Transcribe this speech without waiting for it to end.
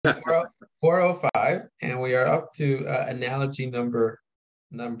405, and we are up to analogy number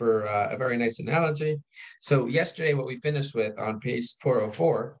a very nice analogy. So yesterday, what we finished with on page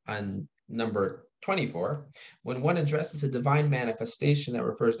 404 on number 24, when one addresses a divine manifestation that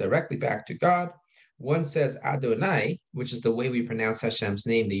refers directly back to God, one says Adonai, which is the way we pronounce Hashem's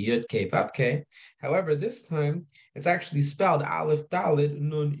name, the Yud Ke Vav Ke. However, this time it's actually spelled Aleph Dalid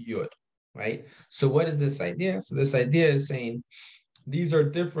Nun Yud, right? So what is this idea? So this idea is saying these are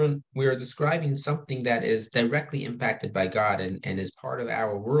different. We are describing something that is directly impacted by God and is part of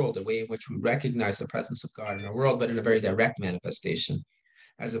our world, a way in which we recognize the presence of God in our world, but in a very direct manifestation,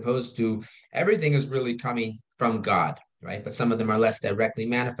 as opposed to everything is really coming from God, right? But some of them are less directly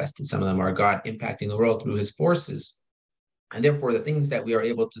manifested. Some of them are God impacting the world through his forces. And therefore, the things that we are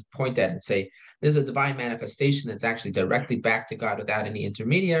able to point at and say, there's a divine manifestation that's actually directly back to God without any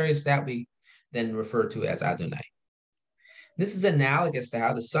intermediaries, that we then refer to as Adonai. This is analogous to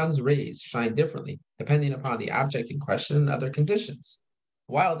how the sun's rays shine differently, depending upon the object in question and other conditions,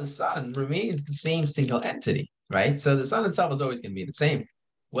 while the sun remains the same single entity, right? So the sun itself is always going to be the same,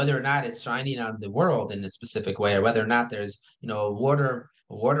 whether or not it's shining on the world in a specific way, or whether or not there's, a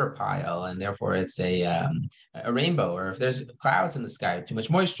water pile, and therefore it's a rainbow, or if there's clouds in the sky, too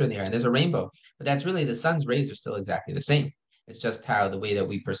much moisture in the air, and there's a rainbow. But that's really the sun's rays are still exactly the same. It's just how the way that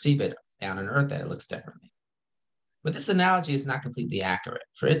we perceive it down on Earth that it looks differently. But this analogy is not completely accurate.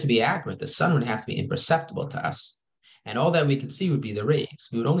 For it to be accurate, the sun would have to be imperceptible to us, and all that we could see would be the rays.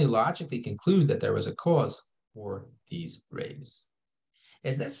 We would only logically conclude that there was a cause for these rays.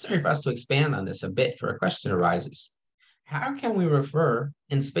 It's necessary for us to expand on this a bit, for a question arises. How can we refer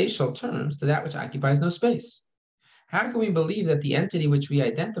in spatial terms to that which occupies no space? How can we believe that the entity which we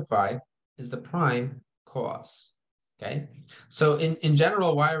identify is the prime cause? Okay, so in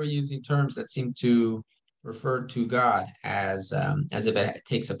general, why are we using terms that seem to refer to God as if it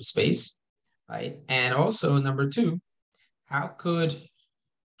takes up space, right? And also, number two, how could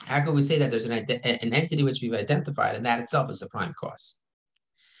we say that there's an entity which we've identified and that itself is the prime cause?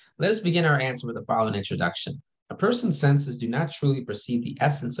 Let us begin our answer with the following introduction. A person's senses do not truly perceive the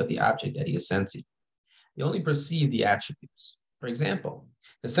essence of the object that he is sensing. They only perceive the attributes. For example,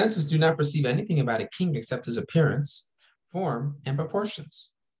 the senses do not perceive anything about a king except his appearance, form, and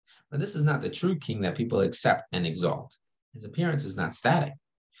proportions. But this is not the true king that people accept and exalt. His appearance is not static.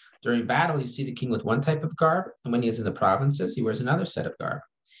 During battle, you see the king with one type of garb, and when he is in the provinces, he wears another set of garb.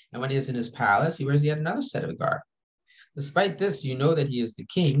 And when he is in his palace, he wears yet another set of garb. Despite this, you know that he is the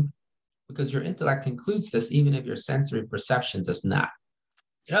king because your intellect concludes this, even if your sensory perception does not.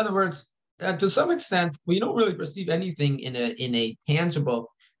 In other words, to some extent, we don't really perceive anything in a tangible,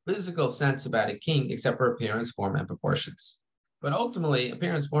 physical sense about a king except for appearance, form, and proportions. But ultimately,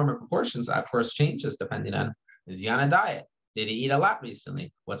 appearance, form, and proportions, of course, changes depending on, is he on a diet? Did he eat a lot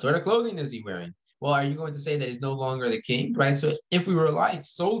recently? What sort of clothing is he wearing? Well, are you going to say that he's no longer the king, right? So if we rely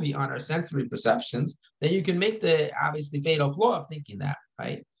solely on our sensory perceptions, then you can make the obviously fatal flaw of thinking that,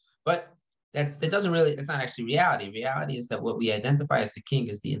 right? But that doesn't really, it's not actually reality. Reality is that what we identify as the king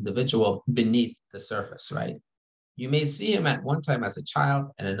is the individual beneath the surface, right? You may see him at one time as a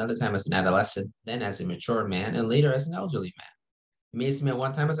child, at another time as an adolescent, then as a mature man, and later as an elderly man. You may see him at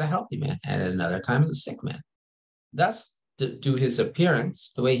one time as a healthy man, and at another time as a sick man. Thus, to his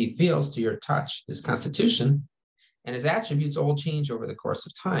appearance, the way he feels, to your touch, his constitution, and his attributes all change over the course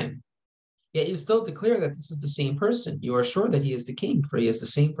of time. Yet you still declare that this is the same person. You are sure that he is the king, for he is the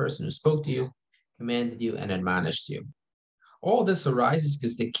same person who spoke to you, commanded you, and admonished you. All this arises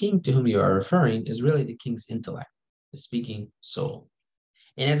because the king to whom you are referring is really the king's intellect, the speaking soul.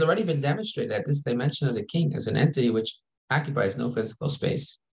 It has already been demonstrated that this dimension of the king is an entity which occupies no physical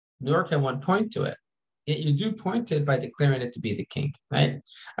space, nor can one point to it. Yet you do point to it by declaring it to be the king, right?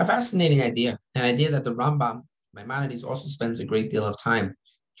 A fascinating idea, an idea that the Rambam, Maimonides, also spends a great deal of time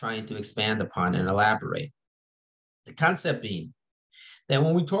trying to expand upon and elaborate. The concept being that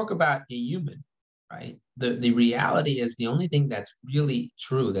when we talk about a human, right, the reality is the only thing that's really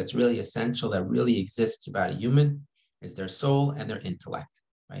true, that's really essential, that really exists about a human is their soul and their intellect,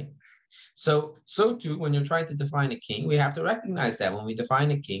 right? So too, when you're trying to define a king, we have to recognize that when we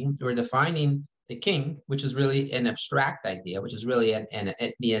define a king, we're defining the king, which is really an abstract idea, which is really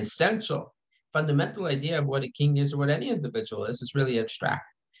the essential, fundamental idea of what a king is or what any individual is really abstract.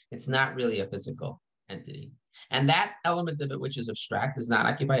 It's not really a physical entity. And that element of it, which is abstract, does not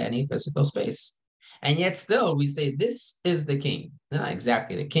occupy any physical space. And yet still we say this is the king, not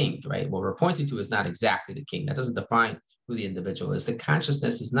exactly the king, right? What we're pointing to is not exactly the king. That doesn't define who the individual is. The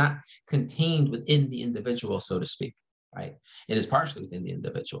consciousness is not contained within the individual, so to speak, right? It is partially within the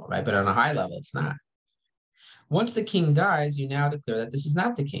individual, right? But on a high level, it's not. Once the king dies, you now declare that this is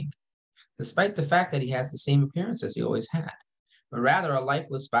not the king, despite the fact that he has the same appearance as he always had, but rather a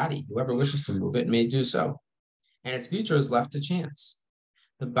lifeless body. Whoever wishes to move it may do so, and its future is left to chance.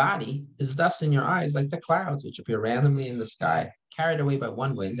 The body is thus in your eyes like the clouds which appear randomly in the sky, carried away by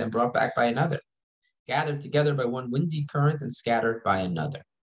one wind and brought back by another, gathered together by one windy current and scattered by another.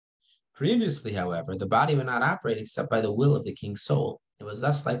 Previously, however, the body would not operate except by the will of the king's soul. It was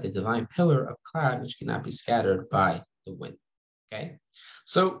thus like the divine pillar of cloud which cannot be scattered by the wind. Okay,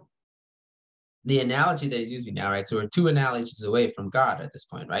 so the analogy that he's using now, right? So we're two analogies away from God at this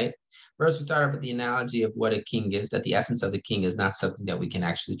point, right? First, we start off with the analogy of what a king is, that the essence of the king is not something that we can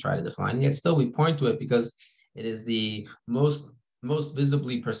actually try to define. And yet still we point to it because it is the most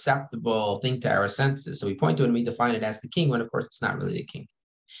visibly perceptible thing to our senses. So we point to it and we define it as the king, when of course it's not really the king.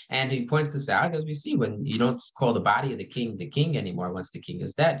 And he points this out as we see when you don't call the body of the king anymore once the king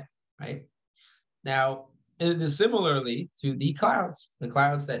is dead, right? Now, it is similarly to the clouds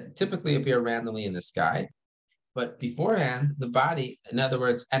that typically appear randomly in the sky. But beforehand, the body, in other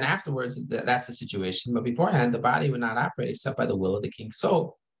words, and afterwards, that's the situation. But beforehand, the body would not operate except by the will of the king's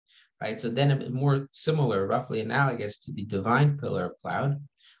soul, right? So then more similar, roughly analogous to the divine pillar of cloud,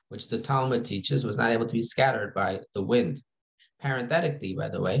 which the Talmud teaches was not able to be scattered by the wind. Parenthetically, by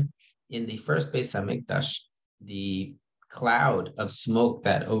the way, in the first Beis Hamikdash, the cloud of smoke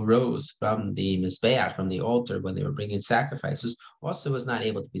that arose from the Mizbeach, from the altar when they were bringing sacrifices, also was not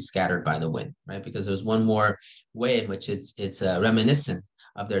able to be scattered by the wind, right? Because there's one more way in which it's reminiscent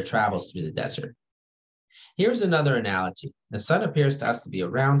of their travels through the desert. Here's another analogy. The sun appears to us to be a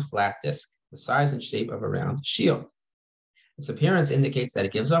round, flat disk, the size and shape of a round shield. Its appearance indicates that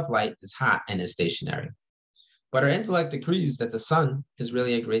it gives off light, is hot, and is stationary. But our intellect agrees that the sun is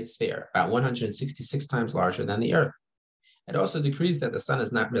really a great sphere, about 166 times larger than the earth. It also decrees that the sun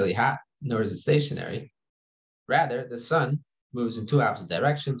is not really hot, nor is it stationary. Rather, the sun moves in two opposite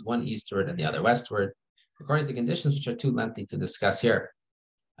directions, one eastward and the other westward, according to conditions which are too lengthy to discuss here.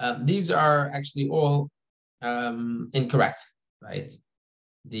 These are actually all incorrect, right?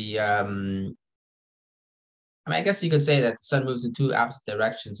 I guess you could say that the sun moves in two opposite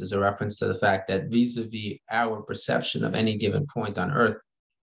directions is a reference to the fact that vis-a-vis our perception of any given point on Earth,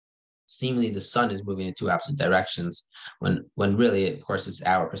 seemingly the sun is moving in two opposite directions when really, of course, it's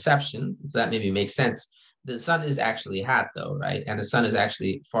our perception. So that maybe makes sense. The sun is actually hot though, right? And the sun is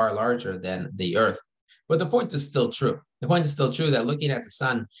actually far larger than the earth. But the point is still true. The point is still true that looking at the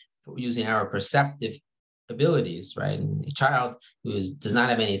sun using our perceptive abilities, right? And a child who does not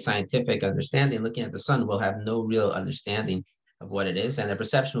have any scientific understanding looking at the sun will have no real understanding of what it is, and their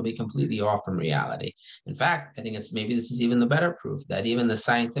perception will be completely off from reality. In fact, I think maybe this is even the better proof that even the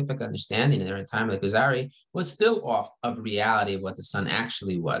scientific understanding during the time of the Kuzari was still off of reality of what the sun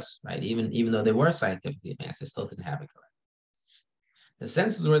actually was, right? Even though they were scientifically advanced, they still didn't have it correct. The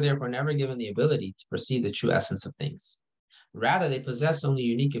senses were therefore never given the ability to perceive the true essence of things. Rather, they possess only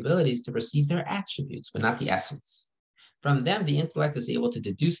unique abilities to perceive their attributes, but not the essence. From them, the intellect is able to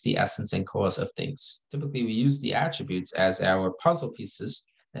deduce the essence and cause of things. Typically, we use the attributes as our puzzle pieces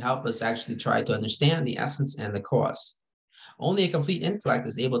that help us actually try to understand the essence and the cause. Only a complete intellect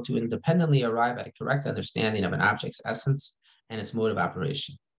is able to independently arrive at a correct understanding of an object's essence and its mode of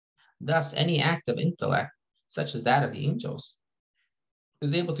operation. Thus, any act of intellect, such as that of the angels,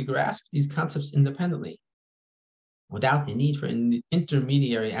 is able to grasp these concepts independently, without the need for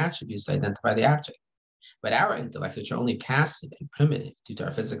intermediary attributes to identify the object. But our intellects, which are only passive and primitive due to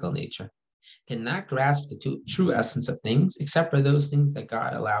our physical nature, cannot grasp the true essence of things except for those things that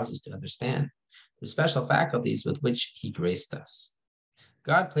God allows us to understand, the special faculties with which he graced us.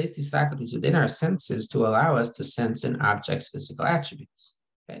 God placed these faculties within our senses to allow us to sense an object's physical attributes.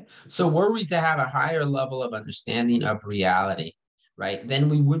 Okay? So were we to have a higher level of understanding of reality, right, then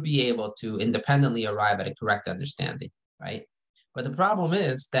we would be able to independently arrive at a correct understanding, right? But the problem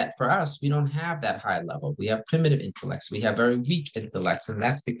is that for us, we don't have that high level. We have primitive intellects. We have very weak intellects, and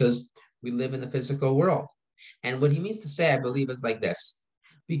that's because we live in the physical world. And what he means to say, I believe, is like this.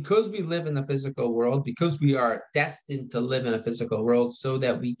 Because we live in the physical world, because we are destined to live in a physical world so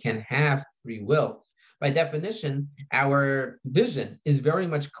that we can have free will, by definition, our vision is very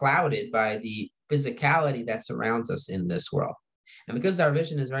much clouded by the physicality that surrounds us in this world. And because our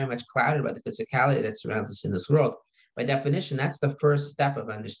vision is very much clouded by the physicality that surrounds us in this world, by definition, that's the first step of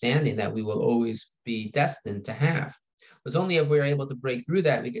understanding that we will always be destined to have. It's only if we're able to break through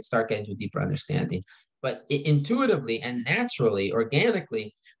that we can start getting to a deeper understanding. But intuitively and naturally,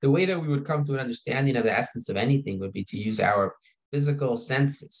 organically, the way that we would come to an understanding of the essence of anything would be to use our physical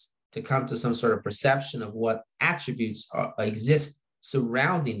senses to come to some sort of perception of what attributes exist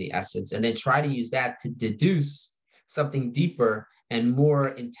surrounding the essence, and then try to use that to deduce something deeper and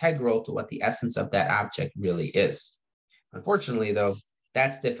more integral to what the essence of that object really is. Unfortunately, though,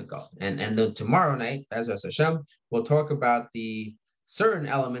 that's difficult. And then tomorrow night, as Hashem, we'll talk about the certain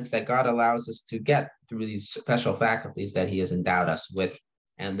elements that God allows us to get through these special faculties that he has endowed us with,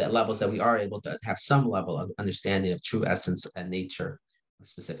 and the levels that we are able to have some level of understanding of true essence and nature of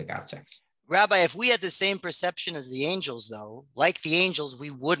specific objects. Rabbi, if we had the same perception as the angels, though, like the angels, we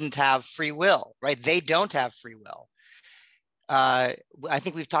wouldn't have free will, right? They don't have free will. I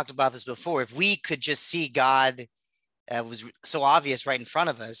think we've talked about this before. If we could just see God was so obvious right in front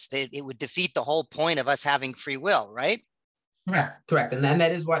of us, that it would defeat the whole point of us having free will, right? Correct. And then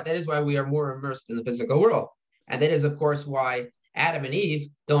that is why we are more immersed in the physical world. And that is, of course, why Adam and Eve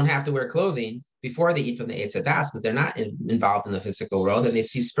don't have to wear clothing before they eat from the Eitz Hadas, because they're not involved in the physical world, and they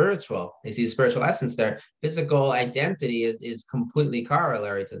see the spiritual essence. Their physical identity is completely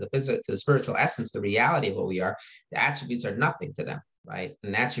corollary to the spiritual essence, the reality of what we are. The attributes are nothing to them, right?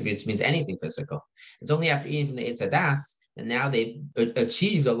 And attributes means anything physical. It's only after eating from the Eitz Hadas that now they've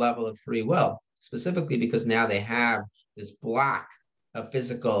achieved a level of free will, specifically because now they have this block of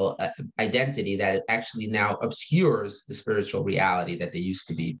physical identity that actually now obscures the spiritual reality that they used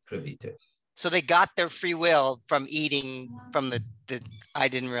to be privy to. So they got their free will from eating from the I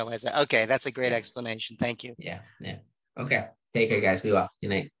didn't realize that. Okay, that's a great explanation. Thank you. Yeah. Okay. Take care, guys. Be well. Good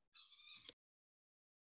night.